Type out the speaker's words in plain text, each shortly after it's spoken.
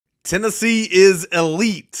Tennessee is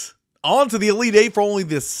elite. On to the Elite Eight for only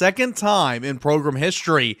the second time in program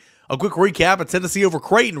history. A quick recap of Tennessee over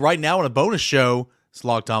Creighton right now in a bonus show. It's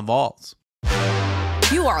Locked On Vols.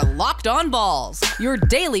 You are Locked On Vols, your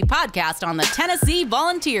daily podcast on the Tennessee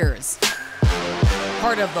Volunteers.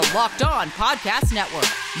 Part of the Locked On Podcast Network,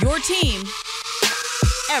 your team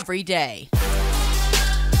every day.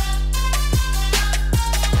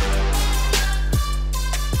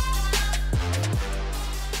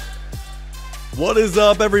 What is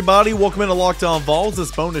up, everybody? Welcome into Locked On Vols,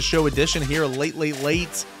 this bonus show edition here late.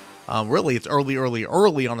 Really, it's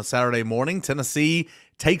early on a Saturday morning. Tennessee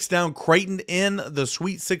takes down Creighton in the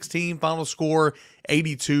Sweet 16. Final score,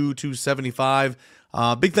 82-75.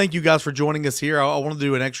 Big thank you guys for joining us here. I want to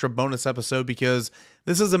do an extra bonus episode because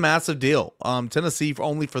this is a massive deal. Tennessee,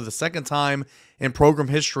 only for the second time in program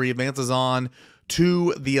history, advances on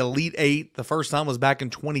to the Elite Eight. The first time was back in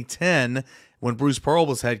 2010 when Bruce Pearl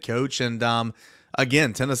was head coach. And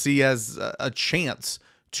again, Tennessee has a chance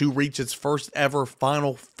to reach its first ever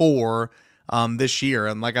Final Four this year.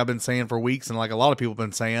 And like I've been saying for weeks, and like a lot of people have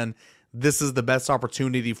been saying, this is the best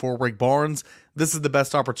opportunity for Rick Barnes. This is the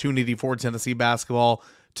best opportunity for Tennessee basketball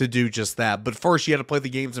to do just that. But first, you had to play the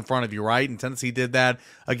games in front of you, right? And Tennessee did that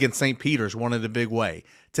against St. Peter's, won in a big way.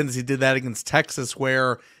 Tennessee did that against Texas,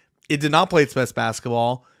 where it did not play its best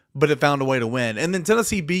basketball, but it found a way to win. And then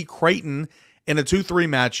Tennessee beat Creighton in a 2-3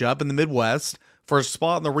 matchup in the Midwest for a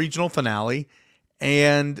spot in the regional finale.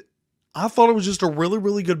 And I thought it was just a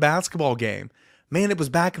really good basketball game. Man, it was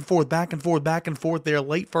back and forth there,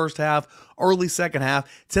 late first half, early second half.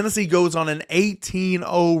 Tennessee goes on an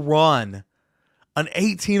 18-0 run. An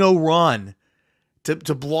 18-0 run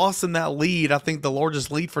to blossom that lead. I think the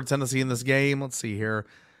largest lead for Tennessee in this game, let's see here,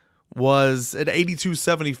 was at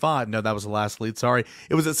 82-75. No, that was the last lead, sorry.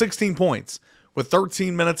 It was at 16 points with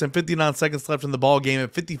 13 minutes and 59 seconds left in the ball game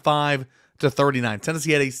at 55-39.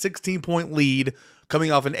 Tennessee had a 16-point lead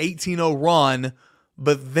coming off an 18-0 run,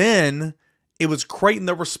 but then it was Creighton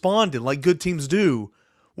that responded like good teams do.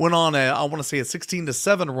 Went on a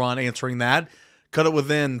 16-7 run answering that. Cut it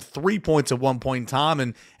within 3 points at one point in time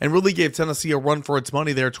and really gave Tennessee a run for its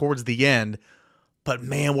money there towards the end. But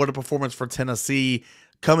man, what a performance for Tennessee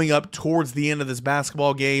coming up towards the end of this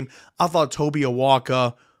basketball game. I thought Toby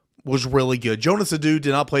Awaka was really good. Jonas Adu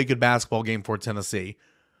did not play a good basketball game for Tennessee.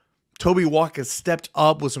 Toby Awaka stepped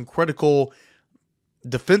up with some critical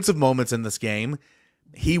defensive moments in this game.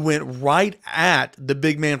 He went right at the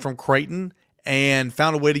big man from Creighton and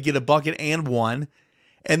found a way to get a bucket and one.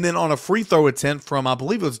 And then on a free throw attempt from, I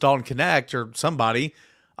believe it was Dalton Knecht or somebody,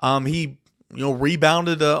 he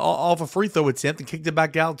rebounded off a free throw attempt and kicked it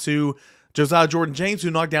back out to Josiah Jordan James,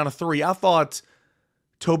 who knocked down a three. I thought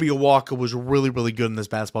Toby Awaka was really good in this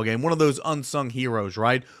basketball game. One of those unsung heroes,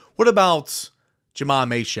 right? What about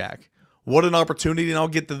Josiah Jordan? What an opportunity, and I'll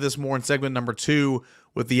get to this more in segment number 2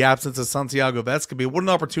 with the absence of Santiago Vescovi. What an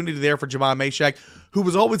opportunity there for Josiah Jordan, who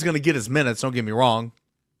was always going to get his minutes, don't get me wrong.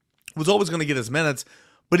 Was always going to get his minutes,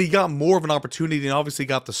 but he got more of an opportunity and obviously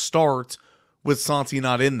got the start with Santi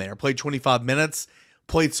not in there. Played 25 minutes,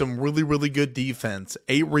 played some really good defense.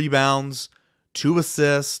 8 rebounds, 2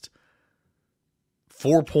 assists,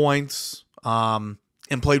 4 points,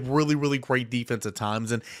 and played really great defense at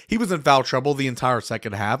times. And he was in foul trouble the entire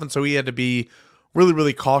second half, and so he had to be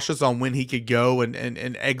really cautious on when he could go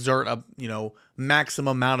and exert a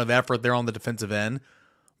maximum amount of effort there on the defensive end.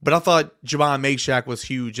 But I thought Josiah Jordan was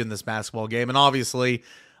huge in this basketball game, and obviously,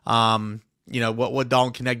 what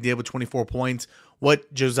Dalton Knecht did with 24 points,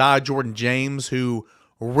 what Josiah Jordan James, who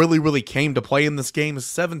really came to play in this game, is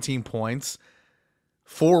 17 points,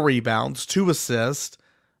 4 rebounds, 2 assists.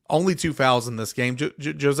 Only 2 fouls in this game.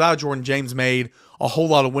 Josiah Jordan James made a whole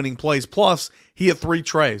lot of winning plays. Plus, he had 3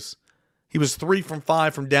 trays. He was 3 from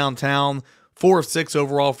 5 from downtown, 4 of 6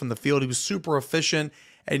 overall from the field. He was super efficient.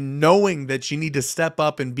 And knowing that you need to step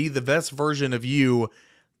up and be the best version of you,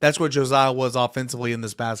 that's what Josiah was offensively in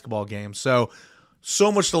this basketball game. So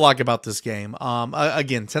much to like about this game.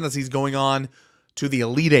 Again, Tennessee's going on to the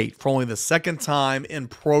Elite Eight for only the second time in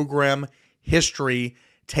program history,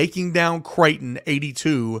 taking down Creighton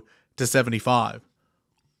 82-75.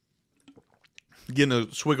 Getting a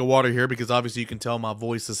swig of water here because obviously you can tell my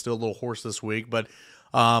voice is still a little hoarse this week. But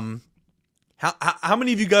how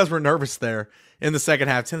many of you guys were nervous there in the second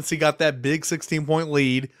half? Tennessee got that big 16-point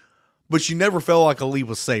lead, but you never felt like a lead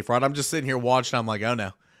was safe, right? I'm just sitting here watching. I'm like, oh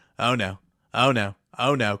no.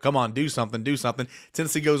 Come on, do something.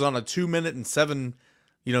 Tennessee goes on a 2-minute and 7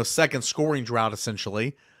 second scoring drought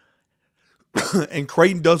essentially. And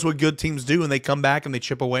Creighton does what good teams do, and they come back and they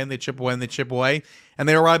chip away and they chip away and they chip away, and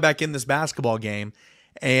they arrive back in this basketball game.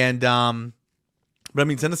 And But I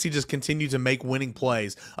mean, Tennessee just continued to make winning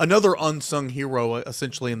plays. Another unsung hero,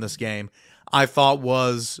 essentially, in this game, I thought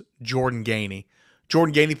was Jordan Gainey.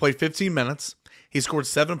 Jordan Gainey played 15 minutes. He scored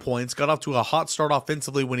 7 points, got off to a hot start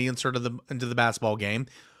offensively when he inserted into the basketball game,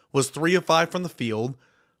 was 3 of 5 from the field,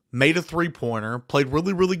 made a three-pointer, played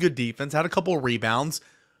really, really good defense, had a couple of rebounds.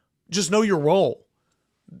 Just know your role.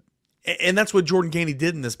 And that's what Jordan Gainey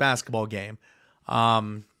did in this basketball game. I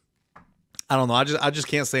don't know. I just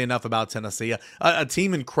can't say enough about Tennessee. A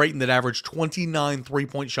team in Creighton that averaged 29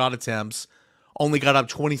 three-point shot attempts only got up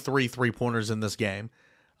 23 three-pointers in this game.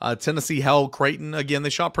 Tennessee held Creighton. Again, they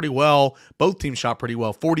shot pretty well. Both teams shot pretty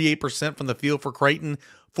well. 48% from the field for Creighton,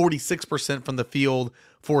 46% from the field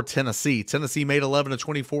for Tennessee. Tennessee made 11 of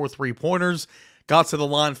 24 three-pointers, got to the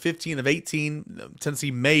line 15 of 18. Tennessee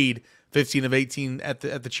made 15 of 18 at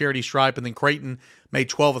the charity stripe, and then Creighton made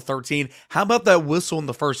 12 of 13. How about that whistle in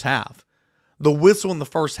the first half? The whistle in the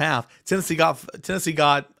first half. Tennessee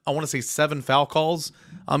got I want to say 7 foul calls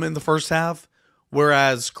in the first half,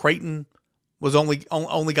 whereas Creighton was only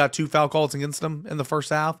got 2 foul calls against them in the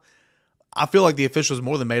first half. I feel like the officials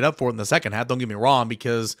more than made up for it in the second half. Don't get me wrong,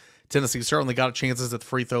 because Tennessee certainly got chances at the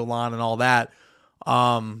free throw line and all that.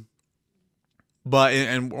 But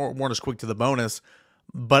weren't as quick to the bonus.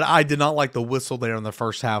 But I did not like the whistle there in the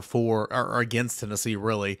first half or against Tennessee,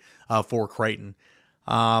 really, for Creighton.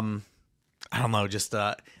 I don't know, just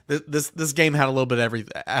this game had a little bit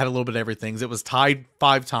of everything. It was tied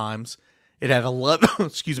 5 times. It had 11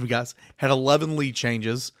 excuse me guys, had 11 lead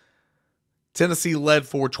changes. Tennessee led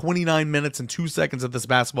for 29 minutes and 2 seconds of this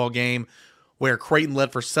basketball game, where Creighton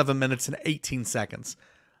led for 7 minutes and 18 seconds.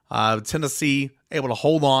 Tennessee able to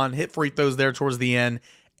hold on, hit free throws there towards the end,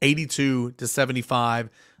 82-75,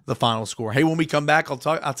 the final score. Hey, when we come back, I'll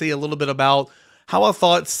tell you a little bit about how I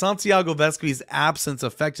thought Santiago Vescovi's absence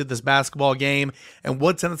affected this basketball game and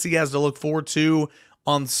what Tennessee has to look forward to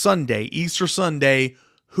on Sunday, Easter Sunday.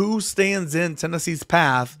 Who stands in Tennessee's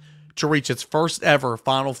path to reach its first ever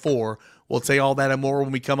Final Four? We'll tell you all that and more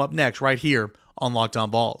when we come up next right here on Locked On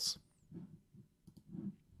Vols.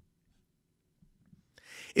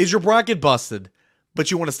 Is your bracket busted, but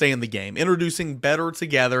you want to stay in the game? Introducing Better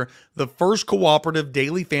Together, the first cooperative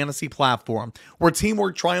daily fantasy platform where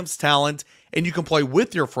teamwork triumphs talent and you can play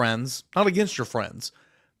with your friends, not against your friends.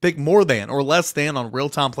 Pick more than or less than on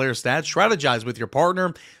real-time player stats. Strategize with your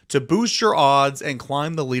partner to boost your odds and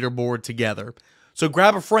climb the leaderboard together. So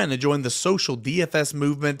grab a friend and join the social DFS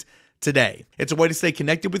movement today. It's a way to stay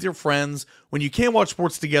connected with your friends when you can't watch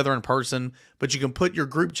sports together in person, but you can put your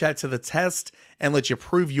group chat to the test and let you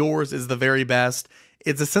prove yours is the very best.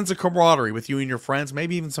 It's a sense of camaraderie with you and your friends,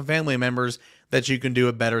 maybe even some family members, that you can do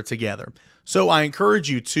it better together. So I encourage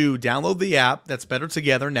you to download the app that's Better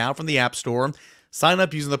Together now from the App Store. Sign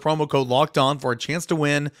up using the promo code LOCKEDON for a chance to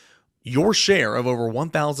win your share of over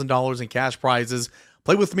 $1,000 in cash prizes.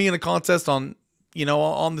 Play with me in a contest on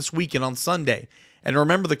this weekend on Sunday. And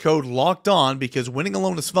remember the code LOCKEDON, because winning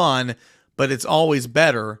alone is fun, but it's always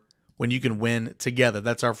better when you can win together.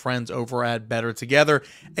 That's our friends over at Better Together.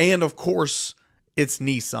 And of course, it's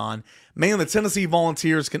Nissan. Man, the Tennessee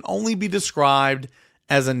Volunteers can only be described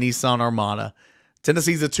as a Nissan Armada.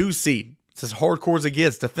 Tennessee's a 2-seed. It's as hardcore as it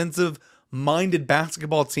gets. Defensive-minded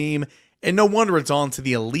basketball team. And no wonder it's on to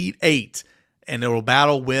the Elite 8. And it will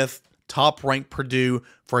battle with top-ranked Purdue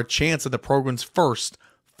for a chance at the program's first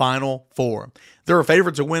Final Four. They're a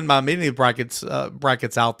favorite to win by many of the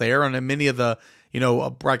brackets out there, and in many of the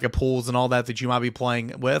bracket pools and all that you might be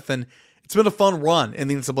playing with. And it's been a fun run in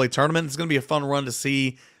the NCAA tournament. It's going to be a fun run to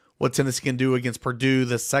see what Tennessee can do against Purdue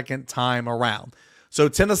the second time around. So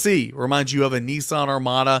Tennessee reminds you of a Nissan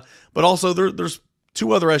Armada, but also there's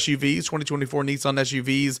 2 other SUVs, 2024 Nissan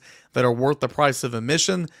SUVs, that are worth the price of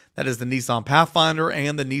admission. That is the Nissan Pathfinder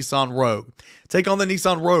and the Nissan Rogue. Take on the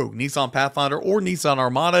Nissan Rogue, Nissan Pathfinder, or Nissan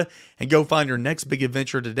Armada and go find your next big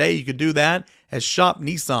adventure today. You can do that at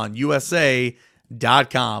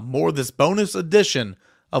shopnissanusa.com. More of this bonus edition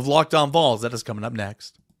of Locked On Vols that is coming up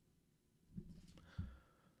next.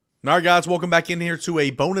 All right, guys, welcome back in here to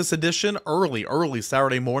a bonus edition, early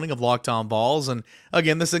Saturday morning of Locked On Vols. And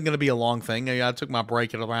again, this isn't going to be a long thing. I took my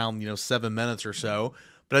break at around 7 minutes or so,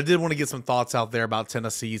 but I did want to get some thoughts out there about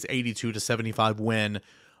Tennessee's 82-75 win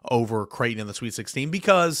over Creighton in the Sweet 16,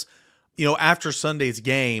 because after Sunday's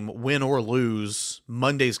game, win or lose,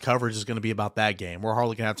 Monday's coverage is going to be about that game. We're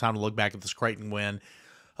hardly going to have time to look back at this Creighton win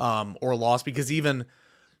or loss, because even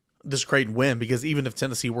if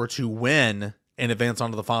Tennessee were to win and advance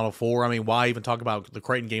onto the Final Four, why even talk about the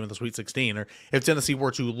Creighton game in the Sweet 16? Or if Tennessee were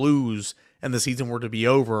to lose and the season were to be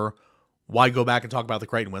over, why go back and talk about the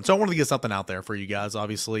Creighton win? So I wanted to get something out there for you guys,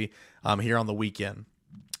 obviously, here on the weekend.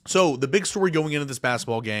 So the big story going into this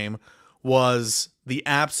basketball game was the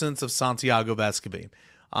absence of Santiago Vescovi.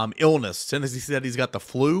 Illness. Tennessee said he's got the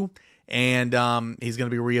flu, and he's going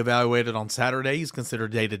to be reevaluated on Saturday. He's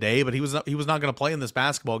considered day-to-day, but he was not going to play in this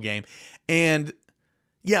basketball game. And,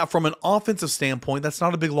 yeah, from an offensive standpoint, that's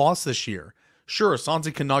not a big loss this year. Sure,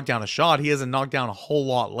 Santi can knock down a shot. He hasn't knocked down a whole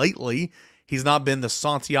lot lately. He's not been the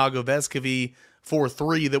Santiago Vescovi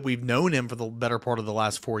 4-3 that we've known him for the better part of the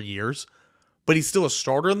last 4 years. But he's still a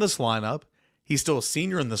starter in this lineup. He's still a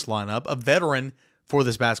senior in this lineup, a veteran for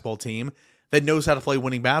this basketball team that knows how to play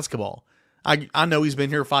winning basketball. I know he's been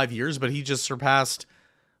here 5 years, but he just surpassed,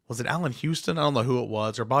 was it Allen Houston? I don't know who it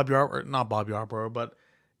was, or Bob Yarborough, not Bob Yarborough, but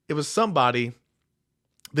it was somebody,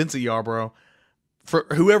 Vincent Yarborough, for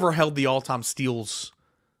whoever held the all-time steals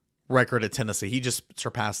record at Tennessee. He just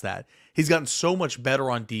surpassed that. He's gotten so much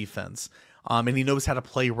better on defense, and he knows how to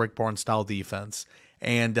play Rick Barnes-style defense.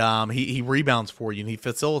 And he rebounds for you, and he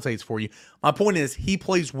facilitates for you. My point is, he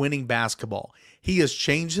plays winning basketball. He has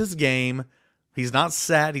changed his game. He's not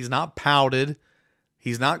sat. He's not pouted.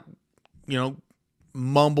 He's not,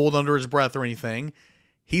 mumbled under his breath or anything.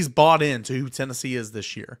 He's bought into who Tennessee is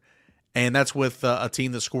this year. And that's with a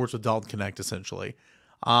team that scores with Dalton Knecht, essentially.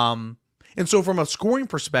 And so from a scoring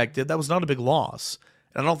perspective, that was not a big loss.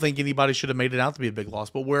 And I don't think anybody should have made it out to be a big loss.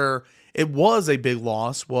 But where it was a big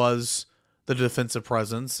loss was the defensive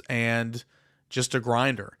presence and just a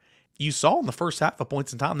grinder. You saw in the first half of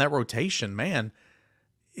points in time, that rotation, man,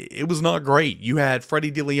 it was not great. You had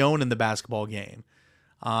Freddie DeLeon in the basketball game.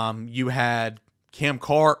 You had Cam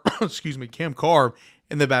Carr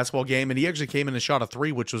in the basketball game, and he actually came in and shot a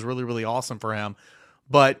 3, which was really, really awesome for him.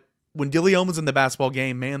 But when DeLeon was in the basketball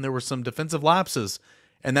game, man, there were some defensive lapses,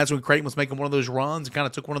 and that's when Creighton was making one of those runs and kind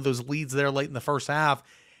of took one of those leads there late in the first half,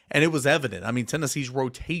 and it was evident. I mean, Tennessee's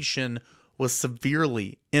rotation was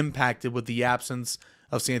severely impacted with the absence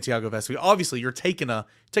of Santiago Vescovi. Obviously, you're taking a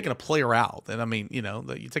player out, and I mean,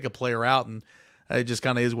 you take a player out, and it just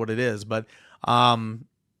kind of is what it is. But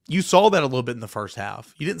you saw that a little bit in the first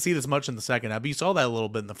half. You didn't see it as much in the second half, but you saw that a little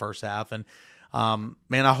bit in the first half. And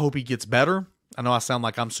man, I hope he gets better. I know I sound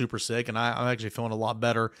like I'm super sick, and I'm actually feeling a lot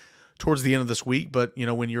better towards the end of this week. But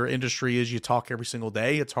when your industry is you talk every single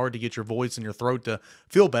day, it's hard to get your voice and your throat to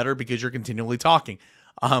feel better because you're continually talking.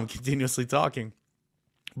 Continuously talking.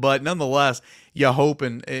 But nonetheless, you hope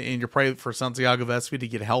and you pray for Santiago Vescovi to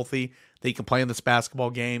get healthy, that he can play in this basketball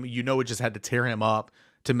game. It just had to tear him up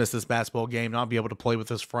to miss this basketball game, not be able to play with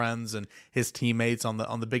his friends and his teammates on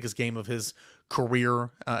the biggest game of his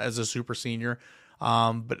career as a super senior.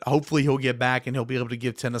 But hopefully he'll get back and he'll be able to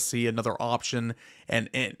give Tennessee another option and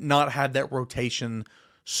not have that rotation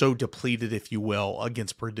so depleted, if you will,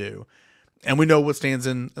 against Purdue. And we know what stands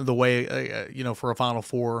in the way, for a Final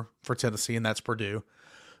Four for Tennessee, and that's Purdue.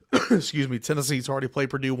 Excuse me. Tennessee's already played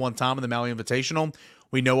Purdue one time in the Maui Invitational.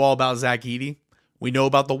 We know all about Zach Edey. We know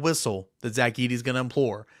about the whistle that Zach Edey's going to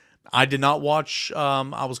implore. I did not watch.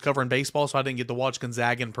 I was covering baseball, so I didn't get to watch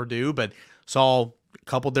Gonzaga and Purdue, but saw a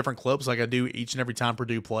couple different clips like I do each and every time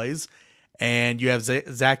Purdue plays. And you have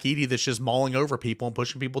Zach Edey that's just mauling over people and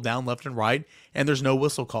pushing people down left and right, and there's no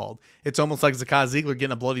whistle called. It's almost like Zakai Zeilger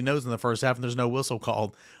getting a bloody nose in the first half, and there's no whistle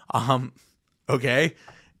called. Okay.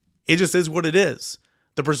 It just is what it is.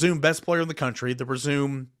 The presumed best player in the country, the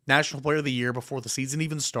presumed national player of the year before the season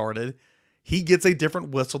even started, he gets a different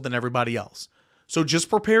whistle than everybody else. So just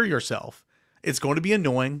prepare yourself. It's going to be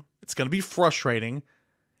annoying. It's going to be frustrating.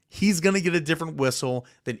 He's going to get a different whistle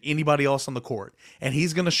than anybody else on the court. And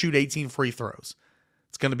he's going to shoot 18 free throws.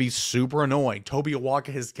 It's going to be super annoying. Toby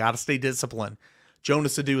Awaka has got to stay disciplined.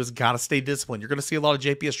 Jonas Adu has got to stay disciplined. You're going to see a lot of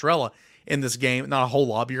JP Estrella in this game. Not a whole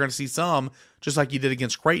lot, but you're going to see some, just like you did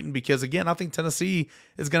against Creighton. Because, again, I think Tennessee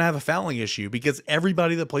is going to have a fouling issue because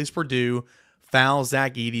everybody that plays Purdue fouls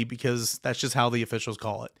Zach Edey because that's just how the officials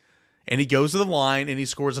call it. And he goes to the line and he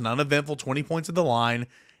scores an uneventful 20 points at the line.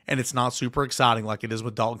 And it's not super exciting like it is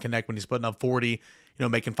with Dalton Knecht when he's putting up 40,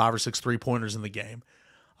 making 5 or 6 3-pointers in the game.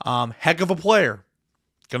 Heck of a player.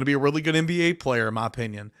 Going to be a really good NBA player, in my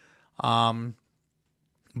opinion.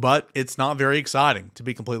 But it's not very exciting, to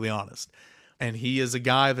be completely honest. And he is a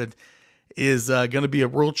guy that is going to be a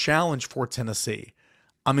real challenge for Tennessee.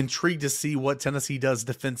 I'm intrigued to see what Tennessee does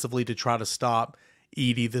defensively to try to stop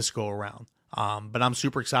Edey this go-around. But I'm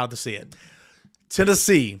super excited to see it.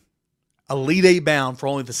 Tennessee, Elite Eight bound for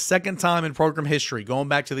only the second time in program history, going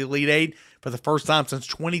back to the Elite Eight for the first time since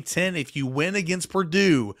 2010. If you win against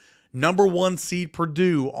Purdue, number 1 seed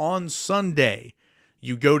Purdue on Sunday,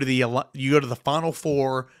 you go to the Final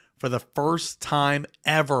Four for the first time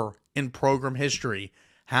ever in program history.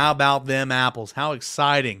 How about them apples? How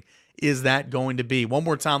exciting is that going to be? One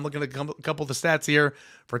more time, looking at a couple of the stats here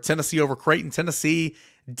for Tennessee over Creighton. Tennessee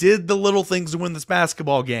did the little things to win this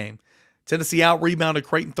basketball game. Tennessee out-rebounded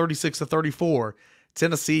Creighton 36-34.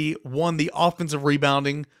 Tennessee won the offensive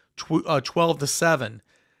rebounding 12-7.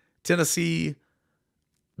 Tennessee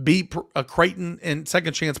beat Creighton in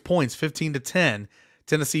second chance points 15-10.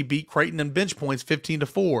 Tennessee beat Creighton in bench points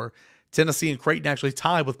 15-4. Tennessee and Creighton actually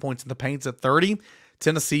tied with points in the paints at 30.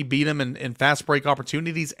 Tennessee beat them in fast break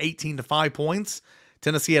opportunities 18-5 points.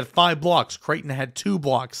 Tennessee had 5 blocks. Creighton had 2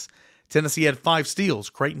 blocks. Tennessee had 5 steals.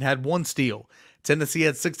 Creighton had 1 steal. Tennessee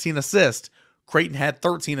had 16 assists. Creighton had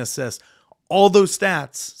 13 assists. All those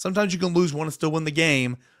stats, sometimes you can lose one and still win the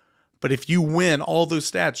game, but if you win all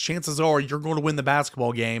those stats, chances are you're going to win the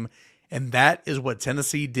basketball game, and that is what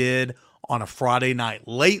Tennessee did on a Friday night.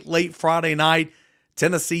 Late Friday night,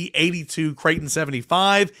 Tennessee 82, Creighton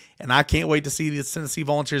 75, and I can't wait to see the Tennessee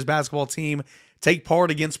Volunteers basketball team take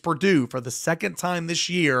part against Purdue for the second time this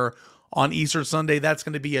year on Easter Sunday. That's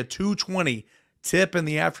going to be a 2:20 tip in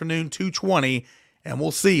the afternoon, 2:20, and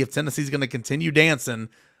we'll see if Tennessee's going to continue dancing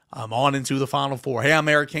on into the Final Four. Hey, I'm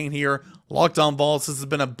Eric Kane here, Locked On Vols. This has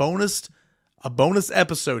been a bonus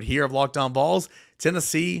episode here of Locked On Vols.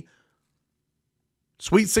 Tennessee,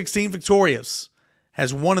 Sweet 16 victorious,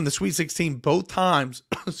 has won in the Sweet 16 both times.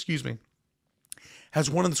 Excuse me. Has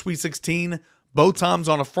won in the Sweet 16 both times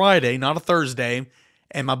on a Friday, not a Thursday.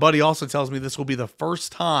 And my buddy also tells me this will be the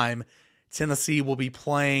first time Tennessee will be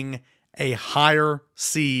playing a higher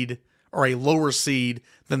seed or a lower seed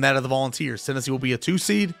than that of the Volunteers. Tennessee will be a 2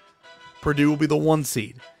 seed. Purdue will be the 1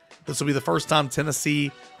 seed. This will be the first time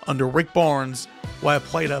Tennessee under Rick Barnes will have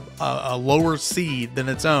played a lower seed than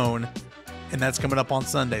its own, and that's coming up on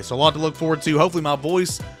Sunday. So a lot to look forward to. Hopefully my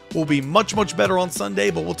voice will be much, much better on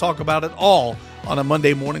Sunday, but we'll talk about it all on a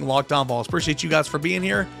Monday morning Locked On Vols. Appreciate you guys for being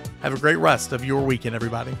here. Have a great rest of your weekend,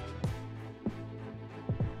 everybody.